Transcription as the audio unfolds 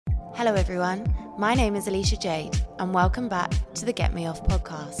Hello everyone, my name is Alicia Jade and welcome back to the Get Me Off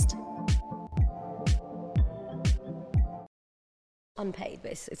podcast. Unpaid,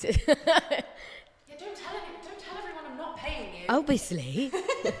 but it's Yeah, don't tell everyone I'm not paying you. obviously.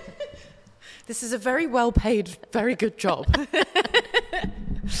 This is a very well paid, very good job.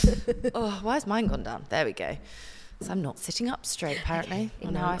 Oh, why has mine gone down? There we go. So I'm not sitting up straight, apparently. Okay.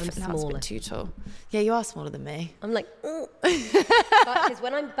 Well, No, now I'm it's a smaller. bit too tall. Yeah, you are smaller than me. I'm like, because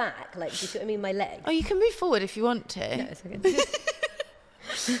when I'm back, like, do you see what I mean? My leg. Oh, you can move forward if you want to. No, it's okay.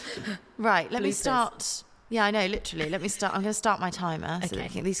 Right, let me Bloopers. start. Yeah, I know, literally. Let me start. I'm going to start my timer so that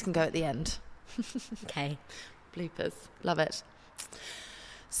Okay. these can go at the end. Okay. Bloopers. Love it.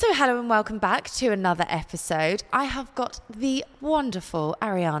 So hello and welcome back to another episode. I have got the wonderful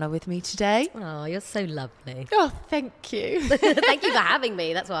Aryana with me today. Oh, you're so lovely. Oh, thank you. Thank you for having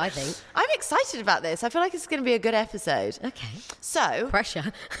me. That's what I think. I'm excited about this. I feel like it's going to be a good episode. Okay. So,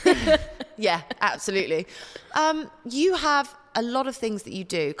 Pressure. yeah, absolutely. You have a lot of things that you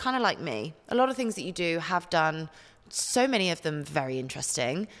do, kind of like me. A lot of things that you do have done, so many of them very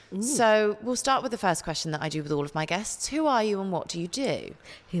interesting. So we'll start with the first question that I do with all of my guests. Who are you and what do you do?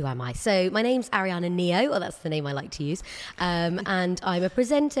 Who am I? So my name's Aryana Neo, or that's the name I like to use. And I'm a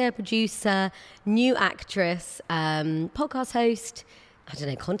presenter, producer, new actress, podcast host, I don't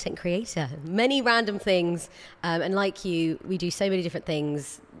know, content creator, many random things. And like you, we do so many different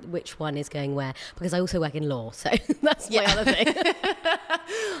things. Which one is going where? Because I also work in law, so that's my other thing.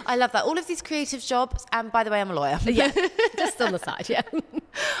 I love that. All of these creative jobs, and by the way, I'm a lawyer. Yeah, just on the side, yeah.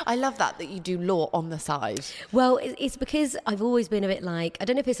 I love that you do law on the side. Well, it's because I've always been a bit like, I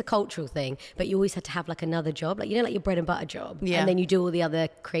don't know if it's a cultural thing, but you always had to have like another job, like, you know, like your bread and butter job. Yeah. And then you do all the other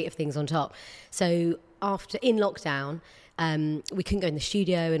creative things on top. So in lockdown, we couldn't go in the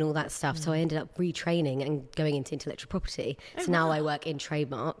studio and all that stuff. So I ended up retraining and going into intellectual property. So now I work in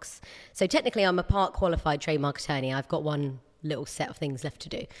trademarks. So technically I'm a part qualified trademark attorney. I've got one little set of things left to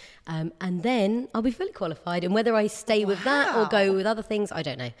do. And then I'll be fully qualified. And whether I stay with that or go with other things, I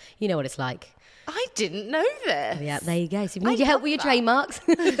don't know. You know what it's like. I didn't know this. Yeah, there you go. So if you need your help with your trademarks.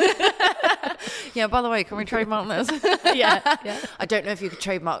 Yeah, by the way, can we trademark this? yeah. I don't know if you could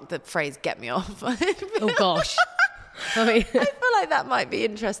trademark the phrase "get me off." Oh, gosh. I mean, I feel like that might be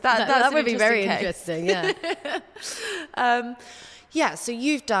interesting. That's that an would be very interesting interesting, yeah. Yeah, so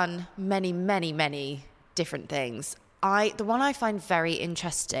you've done many different things. The one I find very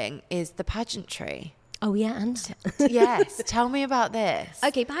interesting is the pageantry. Oh, yeah, and? Yes, tell me about this.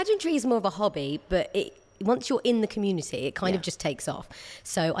 Okay, pageantry is more of a hobby, but once you're in the community, it kind of just takes off.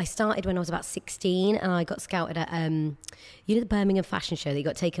 So I started when I was about 16 and I got scouted at, you know, the Birmingham fashion show that you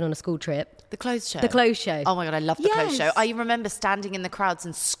got taken on a school trip? The clothes show. The clothes show. Oh my God, I love the clothes show. Yes. I remember standing in the crowds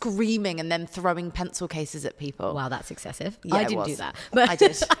and screaming and then throwing pencil cases at people. Wow, that's excessive. Yeah, I it didn't was. do that. But I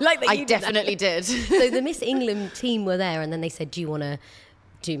did. I like that I you did that. definitely did. So the Miss England team were there and then they said, do you want to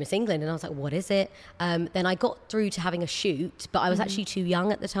do Miss England? And I was like, what is it? Then I got through to having a shoot, but I was actually too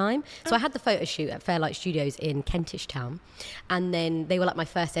young at the time. So I had the photo shoot at Fairlight Studios in Kentish Town. And then they were like my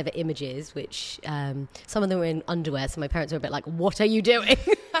first ever images, which some of them were in underwear. So my parents were a bit like, what are you doing?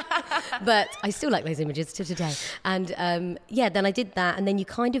 But I still like those images to today. And then I did that. And then you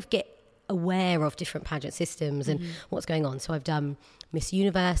kind of get aware of different pageant systems and what's going on. So I've done Miss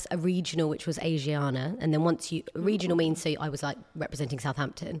Universe, a regional, which was Aryana. And then regional means, so I was like representing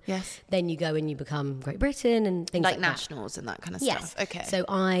Southampton. Yes. Then you go and you become Great Britain and things like that. nationals and that kind of Yes. stuff. Okay. So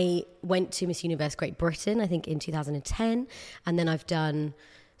I went to Miss Universe Great Britain, I think in 2010. And then I've done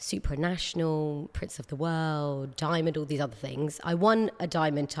Supranational, Prince of the World, Diamond, all these other things. I won a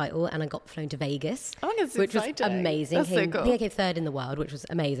Diamond title and I got flown to Vegas, Oh, that's which was exciting. amazing. That's so I cool. think I came third in the world, which was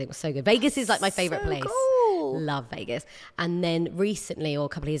amazing. It was so good. Vegas is like my favourite So place. cool. Love Vegas. And then recently, or a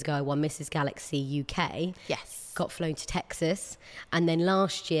couple of years ago, I won Mrs. Galaxy UK. Yes. Got flown to Texas. And then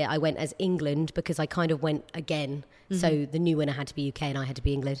last year I went as England because I kind of went again. So the new winner had to be UK and I had to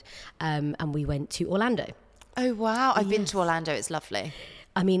be England. And we went to Orlando. Oh, wow. I've been to Orlando. It's lovely.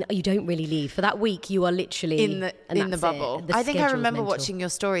 I mean, you don't really leave. For that week, you are literally In the bubble. I think I remember mental. watching your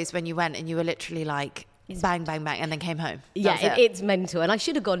stories when you went and you were literally like, bang, bang, bang, and then came home. Yeah, That was it's mental. And I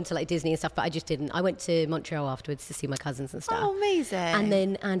should have gone to like Disney and stuff, but I just didn't. I went to Montreal afterwards to see my cousins and stuff. Oh, amazing. And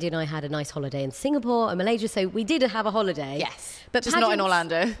then Andy and I had a nice holiday in Singapore and Malaysia. So we did have a holiday. Yes. But Just not in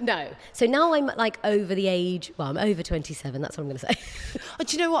pageants- Orlando. No. So now I'm like over the age, well, I'm over 27. That's what I'm going to say. Oh,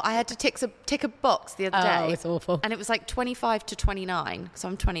 do you know what? I had to tick a box the other day. Oh, it's awful. And it was like 25 to 29, so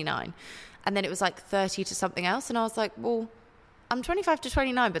I'm 29. And then it was like 30 to something else. And I was like, well, I'm 25 to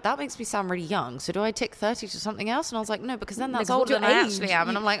 29, but that makes me sound really young. So do I tick 30 to something else? And I was like, no, because then that's Like, older what than I age? actually am.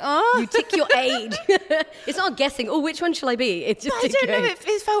 And I'm like, oh. You tick your age. It's not guessing, oh, which one shall I be? It's just I don't know. going.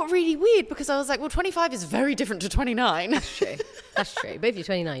 It felt really weird because I was like, well, 25 is very different to 29. That's true. That's true. But if you're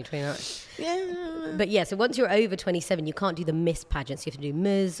 29, you're 29. Yeah. But yeah, so once you're over 27, you can't do the Miss pageants. You have to do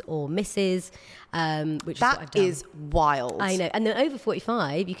Ms. or Mrs., which is what I've That done. is wild. I know. And then over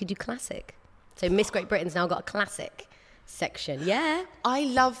 45, you could do classic. So Miss Great Britain's now got a classic section. Yeah. I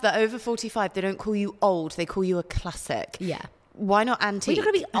love that over 45, they don't call you old, they call you a classic. Yeah. Why not Well, antique? you're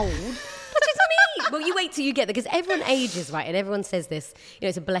going to be old. That's just me. Well, you wait till you get there because everyone ages, right? And everyone says this,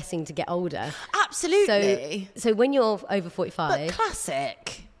 it's a blessing to get older. Absolutely. So when you're over 45... But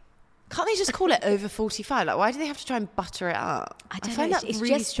classic. Can't they just call it over 45? Like, why do they have to try and butter it up? I don't find know. that It's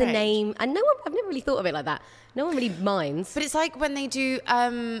really just strange. the name. And I've never really thought of it like that. No one really minds. But it's like when they do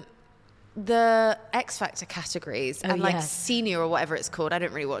the X Factor categories and like yeah. senior or whatever it's called. I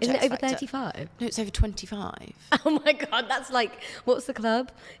don't really watch Isn't X it over Factor. 35? No, it's over 25. Oh my God, that's like, what's the club?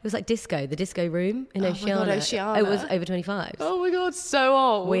 It was like disco, the disco room in Oh my Oceana. God, Oceana. It was over 25. Oh my God, so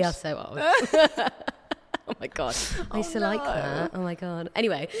old. We are so old. Oh my God. I used to like that. Oh my God.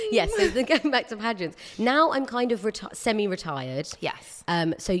 Anyway, so then going back to pageants. Now I'm kind of semi-retired. Yes.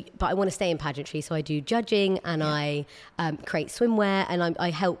 But I want to stay in pageantry. So I do judging and I create swimwear and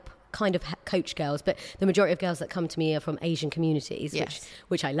I help kind of coach girls, but the majority of girls that come to me are from Asian communities, Yes.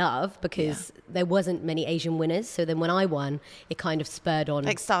 which I love because there wasn't many Asian winners. So then when I won, it kind of spurred on.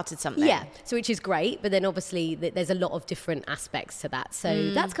 Like started something. Yeah, so which is great, but then obviously there's a lot of different aspects to that.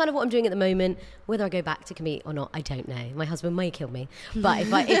 So that's kind of what I'm doing at the moment. Whether I go back to compete or not, I don't know. My husband may kill me, but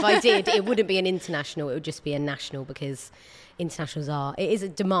if I did, it wouldn't be an international. It would just be a national because internationals it is a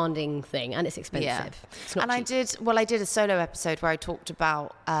demanding thing and it's expensive. Yeah. It's not And cheap. I did a solo episode where I talked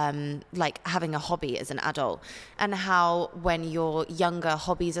about like having a hobby as an adult and how when you're younger,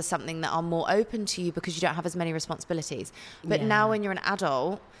 hobbies are something that are more open to you because you don't have as many responsibilities. But Yeah. now when you're an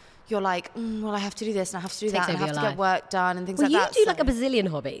adult, you're like, well, I have to do this and I have to do that and I over have to your get life. work done and things Well, like that. you do So- like a bazillion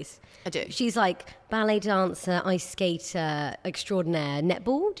hobbies. I do. She's like ballet dancer, ice skater, extraordinaire,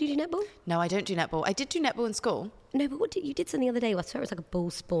 netball. Do you do netball? No, I don't do netball. I did do netball in school. No, but you did something the other day. I swear it was like a ball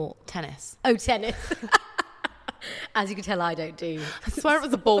sport. Tennis. Oh, tennis. As you can tell, I don't do. I swear it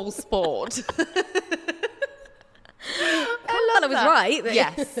was a ball sport. I was right. but-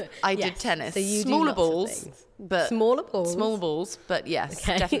 Yes, I did Yes. tennis. So you do Smaller lots of balls, things. but Smaller balls? Small balls, but yes,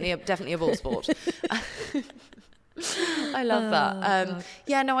 Okay. definitely a ball sport. I love that.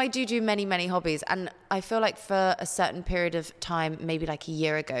 Yeah, no, I do many hobbies, and I feel like for a certain period of time, maybe like a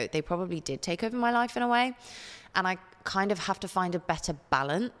year ago, they probably did take over my life in a way, and I kind of have to find a better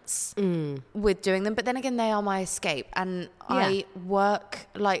balance with doing them. But then again, they are my escape, and I work,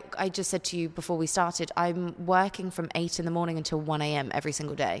 like I just said to you before we started, I'm working from 8 in the morning until 1 a.m. every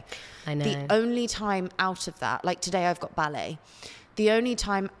single day. I know. The only time out of that, like today I've got ballet, the only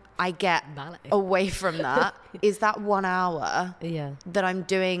time I get Ballet. away from that is that 1 hour Yeah. that I'm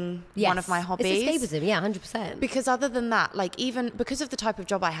doing one of my hobbies. It's escapism, yeah, 100%. Because other than that, like even because of the type of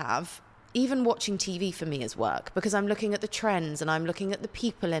job I have, even watching TV for me is work because I'm looking at the trends and I'm looking at the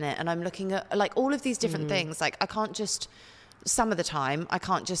people in it and I'm looking at like all of these different things. Like I can't just, some of the time, I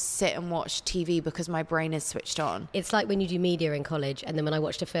can't just sit and watch TV because my brain is switched on. It's like when you do media in college, and then when I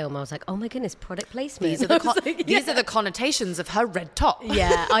watched a film, I was like, "Oh my goodness, product placement." These are the these are the connotations of her red top.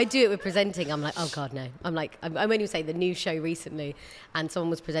 Yeah, I do it with presenting. I'm like, oh God, no. I'm like, I'm only saying the new show recently, and someone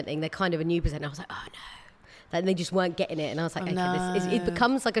was presenting. They're kind of a new presenter. I was like, oh no. Like, they just weren't getting it, and I was like, okay, no. it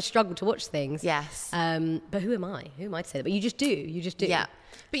becomes like a struggle to watch things. Yes. But who am I? Who am I to say that? But you just do. Yeah,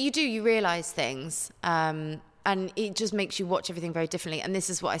 but you realise things, and it just makes you watch everything very differently. And this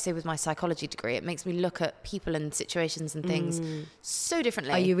is what I say with my psychology degree. It makes me look at people and situations and things so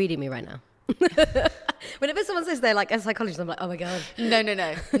differently. Are you reading me right now? Whenever someone says they're like a psychologist, I'm like, oh my God.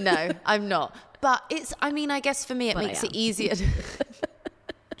 No, I'm not. But it's, I mean, I guess for me, it Well, makes I it easier.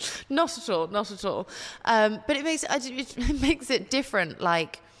 Not at all. But it makes it different,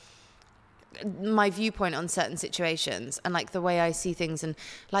 like my viewpoint on certain situations and like the way I see things, and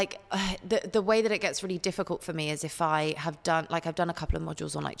like the way that it gets really difficult for me is if I have done, like I've done a couple of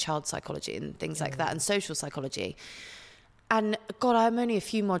modules on like child psychology and things like that and social psychology. And God, I'm only a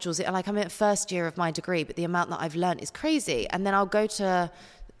few modules, like I'm in first year of my degree, but the amount that I've learned is crazy. And then I'll go to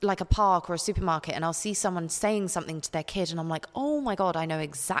like a park or a supermarket and I'll see someone saying something to their kid and I'm like, oh my God, I know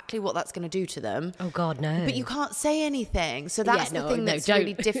exactly what that's going to do to them. Oh God, no. But you can't say anything. So that's the thing that's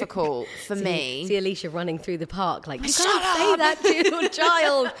really difficult for me. See Alicia running through the park like, you can't say that to your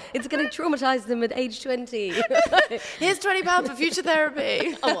child. It's going to traumatize them at age 20. Here's £20 for future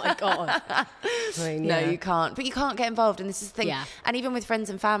therapy. Oh my God. No, you can't. But you can't get involved. And this is the thing. Yeah. And even with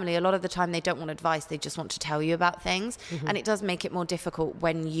friends and family, a lot of the time they don't want advice. They just want to tell you about things. And it does make it more difficult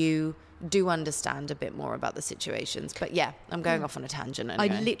when you do understand a bit more about the situations. But yeah, I'm going off on a tangent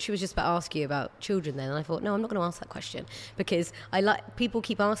anyway. I literally was just about to ask you about children then, and I thought, no, I'm not going to ask that question because people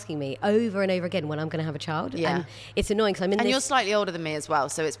keep asking me over and over again when I'm going to have a child. Yeah. And it's annoying because I'm in and this... you're slightly older than me as well,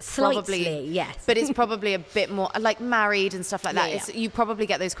 so it's probably... Slightly, yes. But it's probably a bit more, like married and stuff like that. Yeah. You probably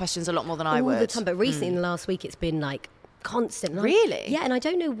get those questions a lot more than I would. All the time, but recently in the last week it's been like constant. Really? Yeah, and I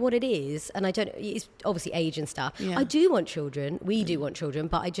don't know what it is, and it's obviously age and stuff. Yeah. I do want children, we do want children,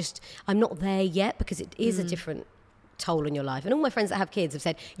 but I'm not there yet because it is a different toll on your life. And all my friends that have kids have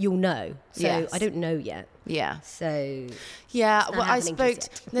said, you'll know. So Yes. I don't know yet. Yeah. So yeah, not well, I happening spoke.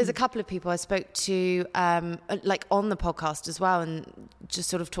 just yet. There's a couple of people I spoke to, like on the podcast as well, and just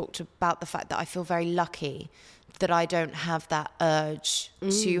sort of talked about the fact that I feel very lucky that I don't have that urge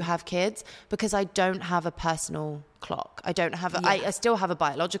to have kids because I don't have a personal clock. I don't have. I still have a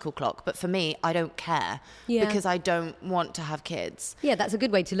biological clock, but for me, I don't care because I don't want to have kids. Yeah, that's a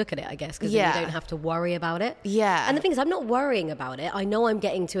good way to look at it, I guess, because you don't have to worry about it. Yeah. And the thing is, I'm not worrying about it. I know I'm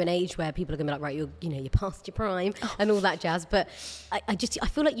getting to an age where people are going to be like, right, you're past your prime and all that jazz. But I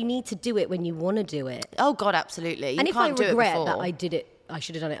feel like you need to do it when you want to do it. Oh God, absolutely. And if I regret that I did it, I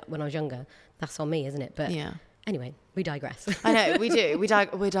should have done it when I was younger. That's on me, isn't it? But yeah. Anyway, we digress. I know, we do. We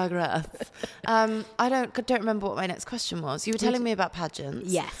digress. I don't remember what my next question was. You were telling me about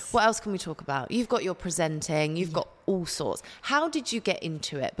pageants. Yes. What else can we talk about? You've got your presenting. You've got all sorts. How did you get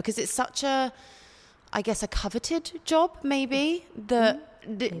into it? Because it's such a coveted job, maybe, that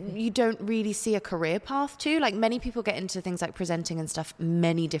you don't really see a career path to. Like many people get into things like presenting and stuff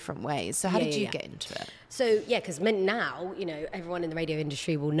many different ways. So how did you get into it? So, because now, everyone in the radio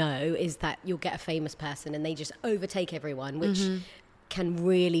industry will know is that you'll get a famous person and they just overtake everyone, which can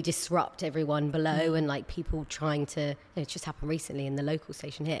really disrupt everyone below. And like people trying to, it just happened recently in the local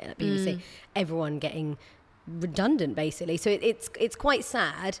station here at BBC, everyone getting redundant basically. So it's quite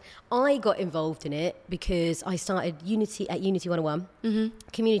sad. I got involved in it because I started Unity 101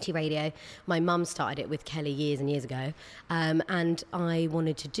 community radio. My mum started it with Kelly years and years ago, and I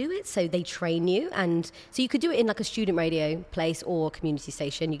wanted to do it. So they train you, and so you could do it in like a student radio place or a community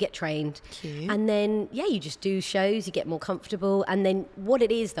station. You get trained. Cute. And then you just do shows, you get more comfortable. And then what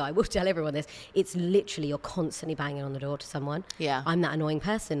it is though, I will tell everyone this, it's literally you're constantly banging on the door to someone. Yeah. I'm that annoying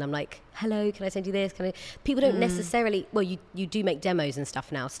person. I'm like, hello, can I send you this? People don't necessarily, well, you do make demos and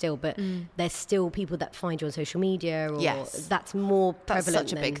stuff now still, but there's still people that find you on social media, or that's more prevalent.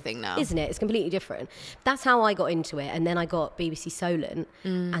 That's such a big thing now. Isn't it? It's completely different. That's how I got into it. And then I got BBC Solent,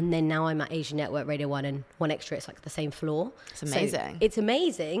 and then now I'm at Asian Network Radio 1 and One Extra. It's like the same floor. It's amazing. So it's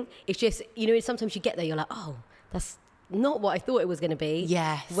amazing. It's just, sometimes you get there, you're like, oh, that's not what I thought it was going to be.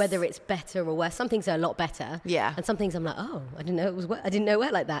 Yes. Whether it's better or worse. Some things are a lot better. Yeah. And some things I'm like, oh, I didn't know it was wet. I didn't know it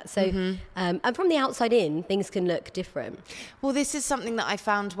wet like that. So, and from the outside in, things can look different. Well, this is something that I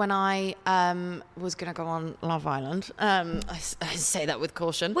found when I was going to go on Love Island. I say that with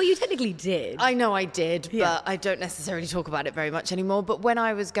caution. Well, you technically did. I know I did, but I don't necessarily talk about it very much anymore. But when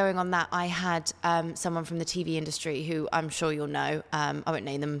I was going on that, I had someone from the TV industry who I'm sure you'll know. I won't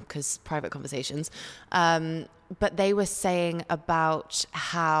name them because private conversations. But they were saying about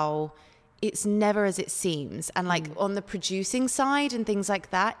how it's never as it seems. And like on the producing side and things like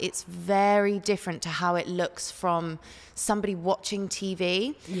that, it's very different to how it looks from somebody watching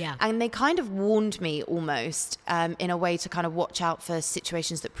TV. Yeah. And they kind of warned me almost in a way to kind of watch out for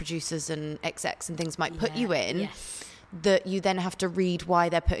situations that producers and execs and things might put you in. Yes. That you then have to read why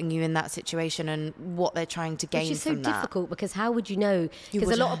they're putting you in that situation and what they're trying to gain from that. Which is so difficult because how would you know?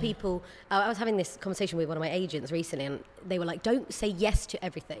 Because a lot of people, I was having this conversation with one of my agents recently and they were like, don't say yes to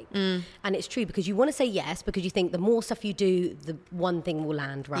everything. And it's true because you want to say yes because you think the more stuff you do, the one thing will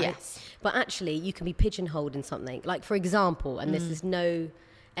land, right? Yes. But actually you can be pigeonholed in something. Like for example, and this is no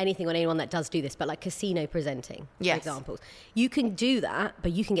anything on anyone that does do this, but like casino presenting, for example. You can do that,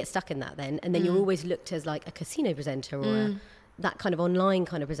 but you can get stuck in that then, and then you're always looked as like a casino presenter or that kind of online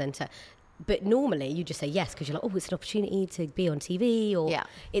kind of presenter. But normally you just say yes because you're like, oh, it's an opportunity to be on TV, or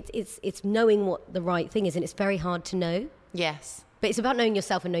it's knowing what the right thing is, and it's very hard to know. Yes. But it's about knowing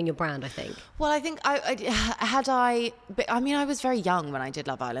yourself and knowing your brand, I think. Well, I think I was very young when I did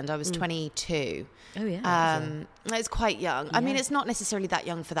Love Island. I was 22. Oh, yeah. It's quite young. I mean, it's not necessarily that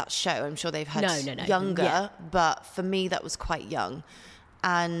young for that show. I'm sure they've had younger, Yeah. but for me, that was quite young.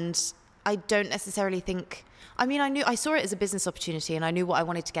 And I don't necessarily think... I mean, I saw it as a business opportunity and I knew what I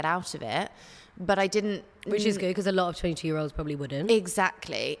wanted to get out of it, but I didn't... Which is good, because a lot of 22-year-olds probably wouldn't.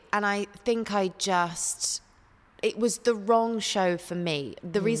 Exactly. And I think it was the wrong show for me.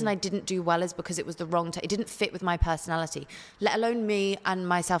 The reason I didn't do well is because it was the wrong... it didn't fit with my personality, let alone me and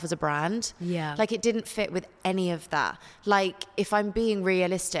myself as a brand. Yeah. Like, it didn't fit with any of that. Like, if I'm being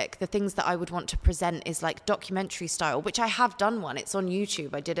realistic, the things that I would want to present is like documentary style, which I have done one. It's on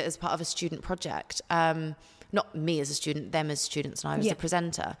YouTube. I did it as part of a student project. Not me as a student, them as students, and I was the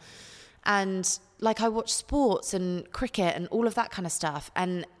presenter. And like, I watch sports and cricket and all of that kind of stuff.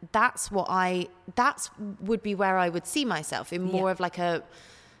 And that would be where I would see myself in more of like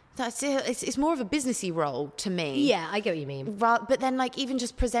it's more of a businessy role to me. Yeah, I get what you mean. But then like even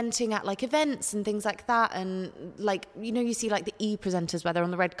just presenting at like events and things like that, and like, you know, you see like the presenters where they're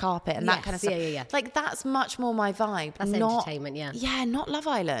on the red carpet and that kind of stuff. Yeah. Like, that's much more my vibe. That's entertainment, yeah. Yeah, not Love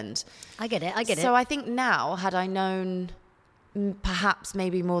Island. I get it. So I think now, had I known perhaps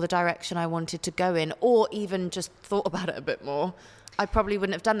maybe more the direction I wanted to go in, or even just thought about it a bit more, I probably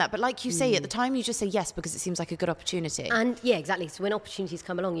wouldn't have done that. But like you say, at the time you just say yes because it seems like a good opportunity. And yeah, exactly. So when opportunities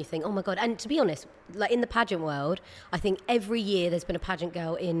come along, you think, oh my God. And to be honest, like in the pageant world, I think every year there's been a pageant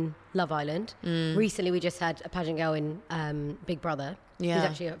girl in Love Island. Recently we just had a pageant girl in Big Brother. Yeah. Who's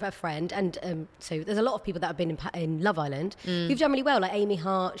actually a friend. And so there's a lot of people that have been in Love Island who've done really well, like Amy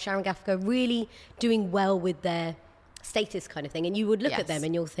Hart, Sharon Gaffigan, really doing well with their status kind of thing. And you would look at them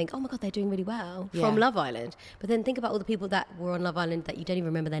and you'll think, oh my God, they're doing really well from Love Island. But then think about all the people that were on Love Island that you don't even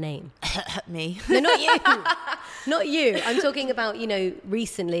remember their name. Me. No, not you. Not you. I'm talking about, you know,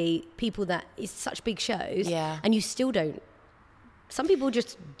 recently, people that it's such big shows and you still don't. Some people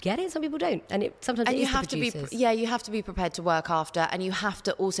just get it, some people don't. And sometimes it is the producers. You have to be prepared to work after, and you have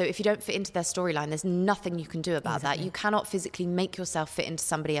to also, if you don't fit into their storyline, there's nothing you can do about that. You cannot physically make yourself fit into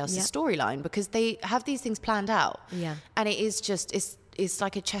somebody else's storyline because they have these things planned out. Yeah. And it is just, it's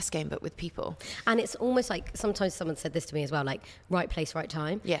like a chess game, but with people. And it's almost like, sometimes someone said this to me as well, like right place, right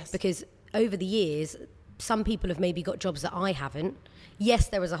time. Yes. Because over the years, some people have maybe got jobs that I haven't. Yes,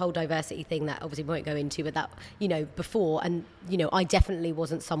 there was a whole diversity thing that obviously we won't go into, but that, you know, before, and, you know, I definitely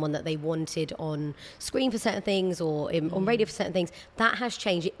wasn't someone that they wanted on screen for certain things or on radio for certain things. That has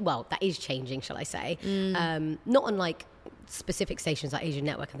changed. Well, that is changing, shall I say. Not on like specific stations like Asian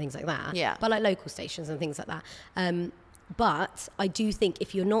Network and things like that, but like local stations and things like that. But I do think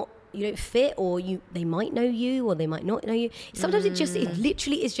if you don't fit, or they might know you or they might not know you. Sometimes it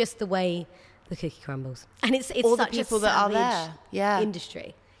literally is just the way the cookie crumbles, and it's all such the people a that are savage there,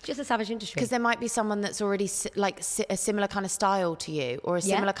 industry. Just a savage industry. Because there might be someone that's already a similar kind of style to you, or a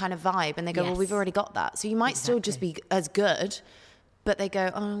similar kind of vibe, and they go, well, we've already got that. So you might still just be as good, but they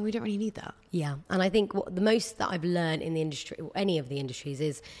go, oh, we don't really need that. Yeah, and I think the most that I've learned in the industry, or any of the industries,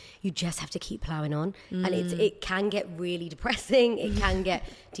 is you just have to keep ploughing on. And it can get really depressing. It can get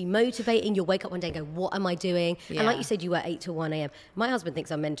demotivating. You'll wake up one day and go, what am I doing? Yeah. And like you said, you work 8 till 1 a.m. My husband thinks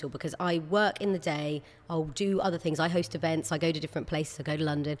I'm mental because I work in the day. I'll do other things. I host events. I go to different places. I go to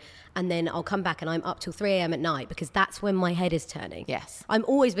London. And then I'll come back and I'm up till 3 a.m. at night because that's when my head is turning. Yes. I've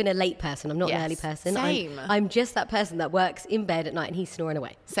always been a late person. I'm not an early person. Same. I'm just that person that works in bed at night and he's snoring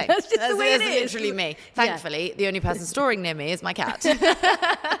away. Same. That's just the way it is. Literally me. Thankfully, the only person snoring near me is my cat.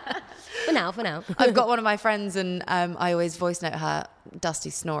 For now. I've got one of my friends, and I always voice note her Dusty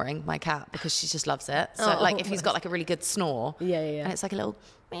snoring, my cat, because she just loves it. So like if he's got like a really good snore, and it's like a little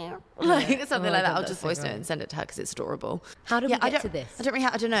meow, like something like that, I'll just voice note and send it to her because it's adorable. How do we get to this? I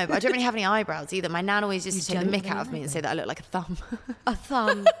don't know, but I don't really have any eyebrows either. My nan always used to take the mick out of me and say that I look like a thumb. A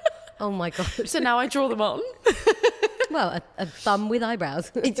thumb. Oh my God. So now I draw them on. Well, a thumb with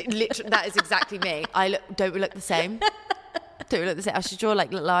eyebrows. Literally, that is exactly me. Don't we look the same? Don't we look the same? I should draw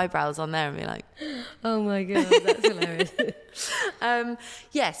like little eyebrows on there and be like, oh my God, that's hilarious.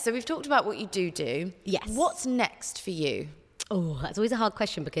 Yes, so we've talked about what you do. Yes. What's next for you? Oh, that's always a hard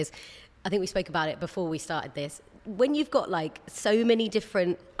question because I think we spoke about it before we started this. When you've got like so many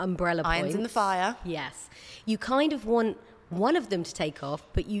different umbrella points. Irons in the fire. Yes. You kind of want one of them to take off,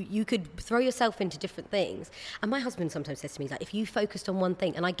 but you could throw yourself into different things. And my husband sometimes says to me, like, if you focused on one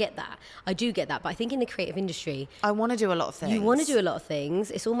thing, and I get that, I do get that, but I think in the creative industry, I want to do a lot of things. You want to do a lot of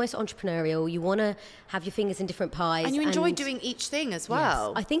things. It's almost entrepreneurial. You want to have your fingers in different pies. And you enjoy doing each thing as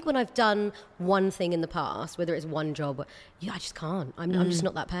well. Yes. I think when I've done one thing in the past, whether it's one job, I just can't. I'm just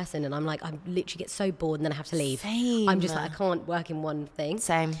not that person. And I'm like, I literally get so bored and then I have to leave. Same. I'm just like, I can't work in one thing.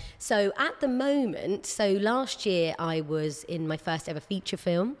 Same. So at the moment, last year I was in my first ever feature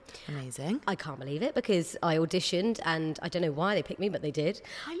film. Amazing. I can't believe it because I auditioned and I don't know why they picked me, but they did.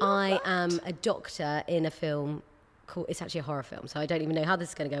 I am a doctor in a film. It's actually a horror film, so I don't even know how this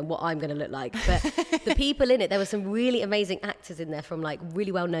is going to go and what I'm going to look like. But the people in it, there were some really amazing actors in there from like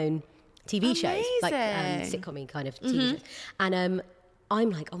really well-known TV shows, like sitcom-y kind of TV shows. And I'm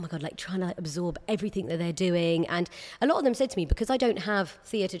like, oh my God, like trying to absorb everything that they're doing. And a lot of them said to me, because I don't have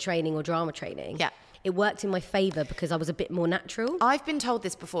theatre training or drama training, it worked in my favour because I was a bit more natural. I've been told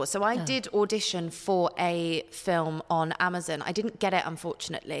this before. So I did audition for a film on Amazon. I didn't get it,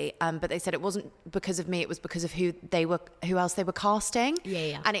 unfortunately, but they said it wasn't because of me. It was because of who else they were casting.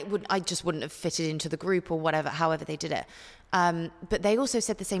 Yeah. And I just wouldn't have fitted into the group or whatever, however they did it. But they also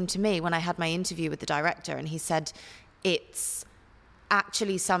said the same to me when I had my interview with the director, and he said it's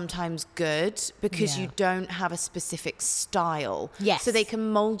actually sometimes good because you don't have a specific style. Yes. So they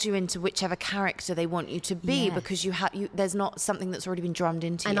can mold you into whichever character they want you to be because there's not something that's already been drummed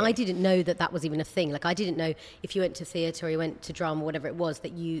into you. And I didn't know that was even a thing. Like I didn't know if you went to theatre or you went to drama or whatever it was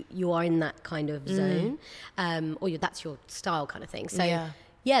that you are in that kind of zone, or that's your style kind of thing. So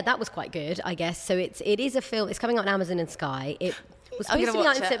yeah, that was quite good, I guess. So it is a film. It's coming out on Amazon and Sky. It was supposed to be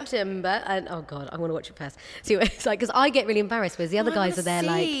out in September, and oh God, I want to watch it first. See what it's like, because I get really embarrassed, whereas the other guys are there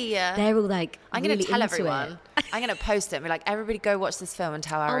like, they're all like, I'm going to tell everyone. It. I'm going to post it and be like, everybody go watch this film and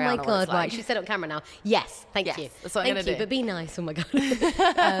tell Aryana. Oh my God, what it's like. right. She said it on camera now. Yes, thank you. That's what I'm going to do. But be nice, oh my God.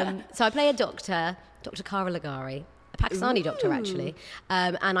 So I play a doctor, Dr. Kara Lagari, a Pakistani doctor actually,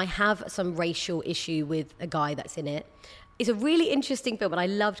 and I have some racial issue with a guy that's in it. It's a really interesting film, and I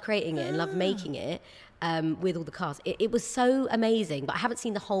loved creating it and loved making it with all the cast. It was so amazing, but I haven't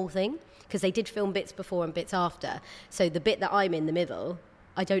seen the whole thing because they did film bits before and bits after. So the bit that I'm in the middle,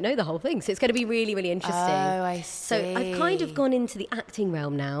 I don't know the whole thing. So it's going to be really, really interesting. Oh, I see. So I've kind of gone into the acting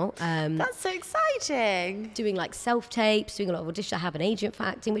realm now. That's so exciting. Doing like self-tapes, doing a lot of auditions. I have an agent for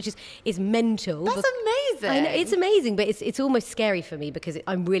acting, which is mental. That's amazing. I know, it's amazing, but it's almost scary for me because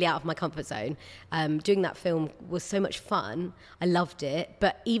I'm really out of my comfort zone. Doing that film was so much fun. I loved it.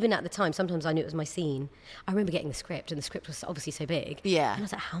 But even at the time, sometimes I knew it was my scene. I remember getting the script, and the script was obviously so big. Yeah. And I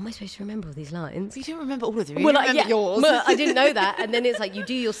was like, how am I supposed to remember all these lines? You don't remember all of them. You remember yours. Well, I didn't know that. And then it's like, you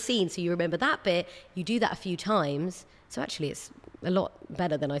do your scene, so you remember that bit. You do that a few times. So actually, it's a lot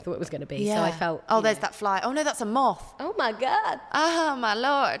better than I thought it was going to be. Yeah. So I felt... Oh, there's that fly. Oh, no, that's a moth. Oh, my God. Oh, my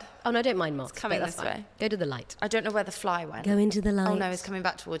Lord. Oh, no, I don't mind moths. It's coming this way. Go to the light. I don't know where the fly went. Go into the light. Oh, no, he's coming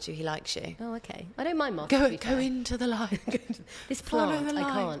back towards you. He likes you. Oh, okay. I don't mind moths. Go into the light. This Follow plant, the I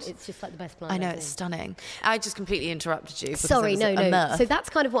light. can't. It's just like the best plant. I know, I've it's seen. stunning. I just completely interrupted you. Sorry, no. Mirth. So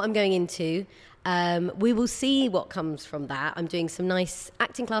that's kind of what I'm going into. We will see what comes from that. I'm doing some nice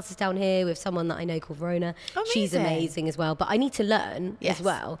acting classes down here with someone that I know called Verona. Amazing. She's amazing as well. But I need to learn as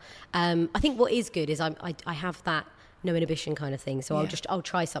well. I think what is good is I have that no inhibition kind of thing. So I'll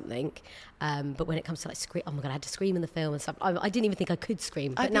try something. But when it comes to like scream, oh my God, I had to scream in the film and stuff. I didn't even think I could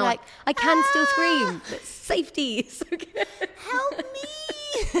scream. But now I can still scream. But safety is so good. Help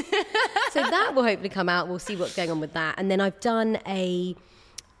me. So that will hopefully come out. We'll see what's going on with that. And then I've done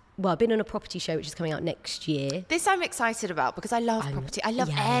I've been on a property show which is coming out next year. This I'm excited about because I love property. I love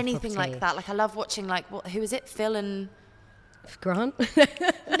anything property. like that. Like I love watching who is it? Phil and... Grant?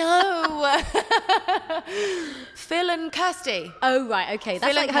 No. Phil and Kirsty. Oh, right, okay.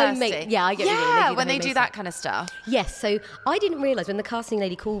 That's Phil like and homemade. Kirsty. Yeah, I get Yeah, when they do that kind of stuff. Yes, so I didn't realise when the casting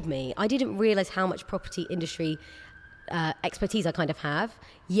lady called me, I didn't realise how much property industry expertise I kind of have.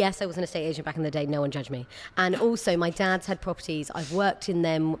 Yes, I was an estate agent back in the day. No one judged me. And also, my dad's had properties. I've worked in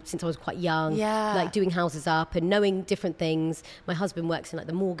them since I was quite young. Yeah. Like doing houses up and knowing different things. My husband works in like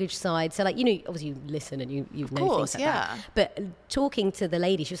the mortgage side. So like, obviously you listen and you know things like that. But talking to the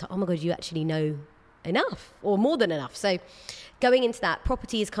lady, she was like, oh my God, you actually know enough or more than enough. So going into that,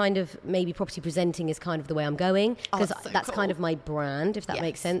 property is kind of, maybe property presenting is kind of the way I'm going because that's cool. kind of my brand, if that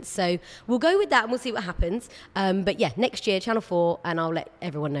makes sense. So we'll go with that and we'll see what happens. But yeah, next year, Channel 4, and I'll let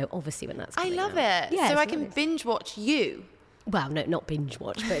everyone know, obviously, when that's coming I love out. it. Yeah, so I can binge watch you. Well, no, not binge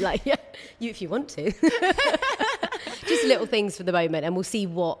watch, but like, yeah, you if you want to. Just little things for the moment, and we'll see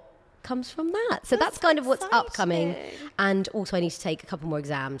what comes from that. So that's kind of what's upcoming. And also I need to take a couple more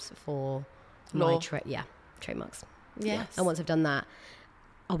exams for my trademarks. Yes. Yeah. And once I've done that,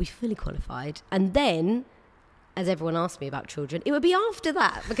 I'll be fully qualified. And then, as everyone asked me about children, it would be after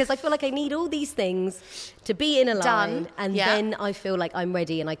that, because I feel like I need all these things to be in a line. And then I feel like I'm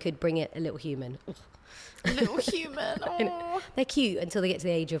ready and I could bring it a little human. A little human. Oh. They're cute until they get to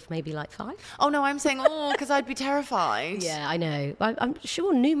the age of maybe like 5. Oh, no, I'm saying, because I'd be terrified. Yeah, I know. I'm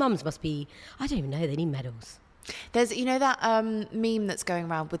sure new mums must be, I don't even know, they need medals. There's, that meme that's going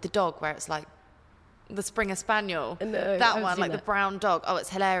around with the dog where it's like the Springer Spaniel. No, that one, like the brown dog. Oh, it's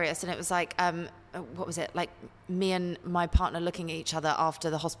hilarious. And it was like, what was it? Like me and my partner looking at each other after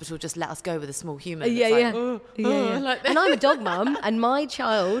the hospital just let us go with a small human. Yeah, it's yeah. Like and I'm a dog mum, and my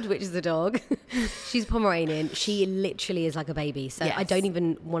child, which is the dog, she's Pomeranian. She literally is like a baby. So I don't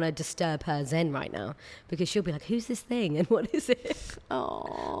even want to disturb her zen right now, because she'll be like, who's this thing and what is it?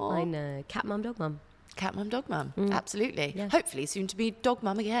 Oh, I know. Cat mum, dog mum. Cat mum, dog mum. Absolutely. Yeah. Hopefully soon to be dog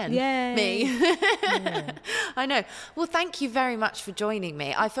mum again. Yay. Me. Yeah. I know. Well, thank you very much for joining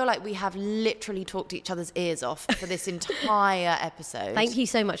me. I feel like we have literally talked each other's ears off for this entire episode. Thank you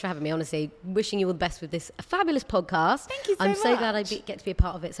so much for having me, honestly. Wishing you all the best with this fabulous podcast. Thank you so I'm so much. glad I get to be a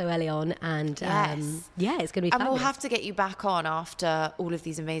part of it so early on. And Yes. yeah, it's going to be And fabulous. we'll have to get you back on after all of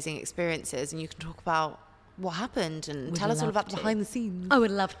these amazing experiences, and you can talk about what happened and Would tell us all love about the to. behind the scenes. I would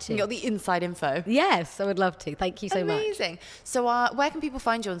love to. You got the inside info. Yes, I would love to. Thank you so much. Amazing. So where can people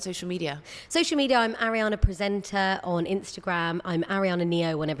find you on social media? Social media, I'm Aryana Presenter on Instagram. I'm Aryana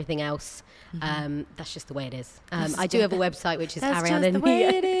Neo on everything else. That's just the way it is. I do have a website, which is That's Aryana just the way Neo.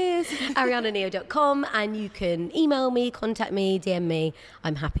 it is. AryanaNeo.com, and you can email me, contact me, DM me.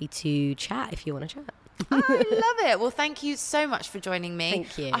 I'm happy to chat if you want to chat. I love it. Well, thank you so much for joining me.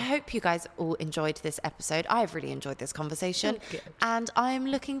 Thank you. I hope you guys all enjoyed this episode. I've really enjoyed this conversation. Good. And I'm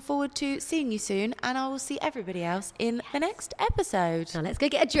looking forward to seeing you soon. And I will see everybody else in the next episode. Now let's go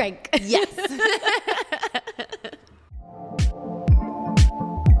get a drink. Yes.